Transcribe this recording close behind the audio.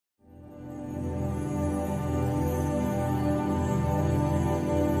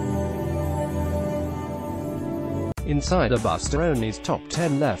Insider Busteroni's top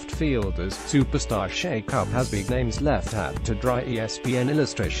 10 left fielders, superstar shake-up has big names left hat to dry. ESPN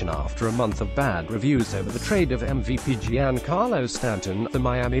illustration. After a month of bad reviews over the trade of MVP Giancarlo Stanton, the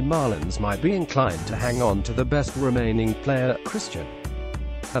Miami Marlins might be inclined to hang on to the best remaining player, Christian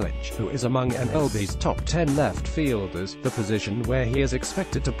Yelich, who is among MLB's top 10 left fielders, the position where he is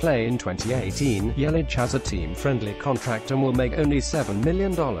expected to play in 2018. Yelich has a team-friendly contract and will make only $7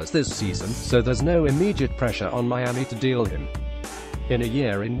 million this season, so there's no immediate pressure on Miami to deal him. In a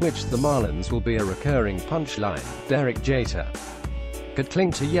year in which the Marlins will be a recurring punchline, Derek Jeter could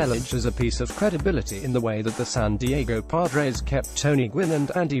cling to Yelich as a piece of credibility in the way that the San Diego Padres kept Tony Gwynn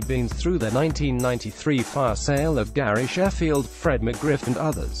and Andy Beans through their 1993 fire sale of Gary Sheffield, Fred McGriff and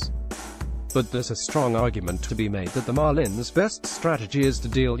others. But there's a strong argument to be made that the Marlins' best strategy is to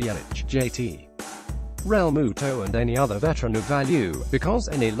deal Yelich, JT Realmuto and any other veteran of value, because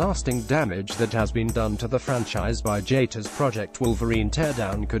any lasting damage that has been done to the franchise by Jeter's Project Wolverine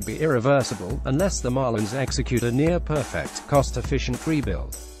teardown could be irreversible, unless the Marlins execute a near-perfect, cost-efficient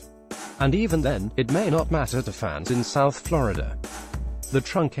rebuild. And even then, it may not matter to fans in South Florida. The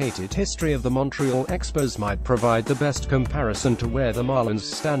truncated history of the Montreal Expos might provide the best comparison to where the Marlins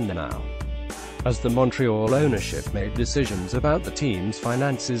stand now. As the Montreal ownership made decisions about the team's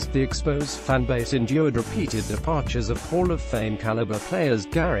finances, the Expos fanbase endured repeated departures of Hall of Fame caliber players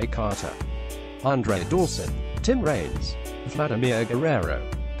Gary Carter, Andre Dawson, Tim Raines, Vladimir Guerrero,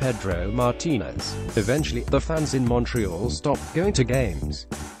 Pedro Martinez. Eventually, the fans in Montreal stopped going to games.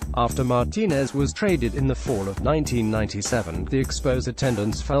 After Martinez was traded in the fall of 1997, the Expos'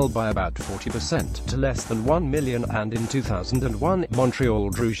 attendance fell by about 40% to less than 1 million, and in 2001, Montreal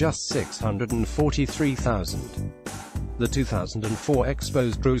drew just 643,000. The 2004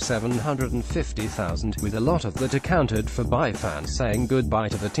 Expos drew 750,000, with a lot of that accounted for by fans saying goodbye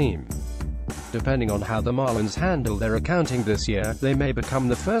to the team. Depending on how the Marlins handle their accounting this year, they may become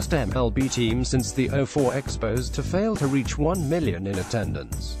the first MLB team since the 04 Expos to fail to reach 1 million in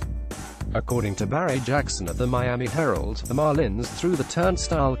attendance. According to Barry Jackson at the Miami Herald, the Marlins through the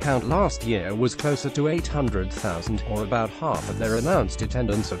turnstile count last year was closer to 800,000, or about half of their announced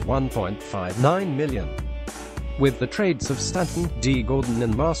attendance of 1.59 million. With the trades of Stanton, D. Gordon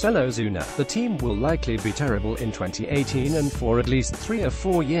and Marcell Ozuna, the team will likely be terrible in 2018 and for at least 3 or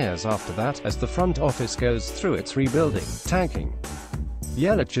 4 years after that, as the front office goes through its rebuilding, tanking.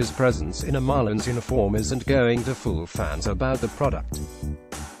 Yelich's presence in a Marlins uniform isn't going to fool fans about the product.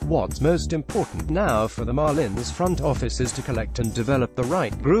 What's most important now for the Marlins front office is to collect and develop the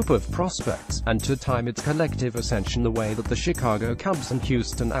right group of prospects, and to time its collective ascension the way that the Chicago Cubs and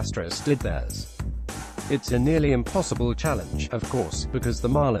Houston Astros did theirs. It's a nearly impossible challenge, of course, because the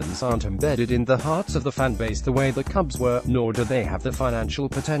Marlins aren't embedded in the hearts of the fanbase the way the Cubs were, nor do they have the financial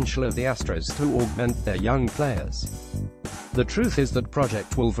potential of the Astros to augment their young players. The truth is that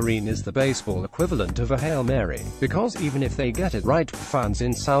Project Wolverine is the baseball equivalent of a Hail Mary, because even if they get it right, fans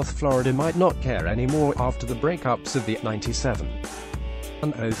in South Florida might not care anymore after the breakups of the '97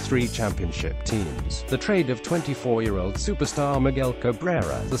 and '03 championship teams, the trade of 24-year-old superstar Miguel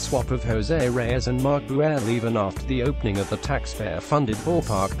Cabrera, the swap of Jose Reyes and Mark Buehl even after the opening of the taxpayer-funded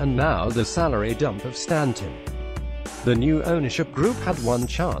ballpark, and now the salary dump of Stanton. The new ownership group had one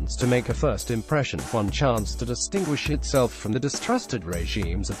chance to make a first impression, one chance to distinguish itself from the distrusted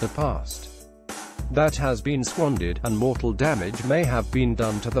regimes of the past. That has been squandered, and mortal damage may have been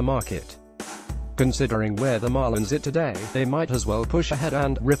done to the market. Considering where the Marlins are today, they might as well push ahead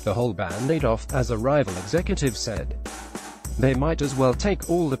and rip the whole band-aid off, as a rival executive said. They might as well take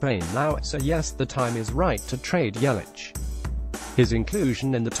all the pain now, so yes, the time is right to trade Yelich. His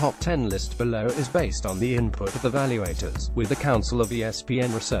inclusion in the top 10 list below is based on the input of evaluators, with the counsel of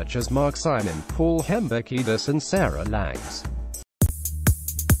ESPN researchers Mark Simon, Paul Hembekides and Sarah Langs.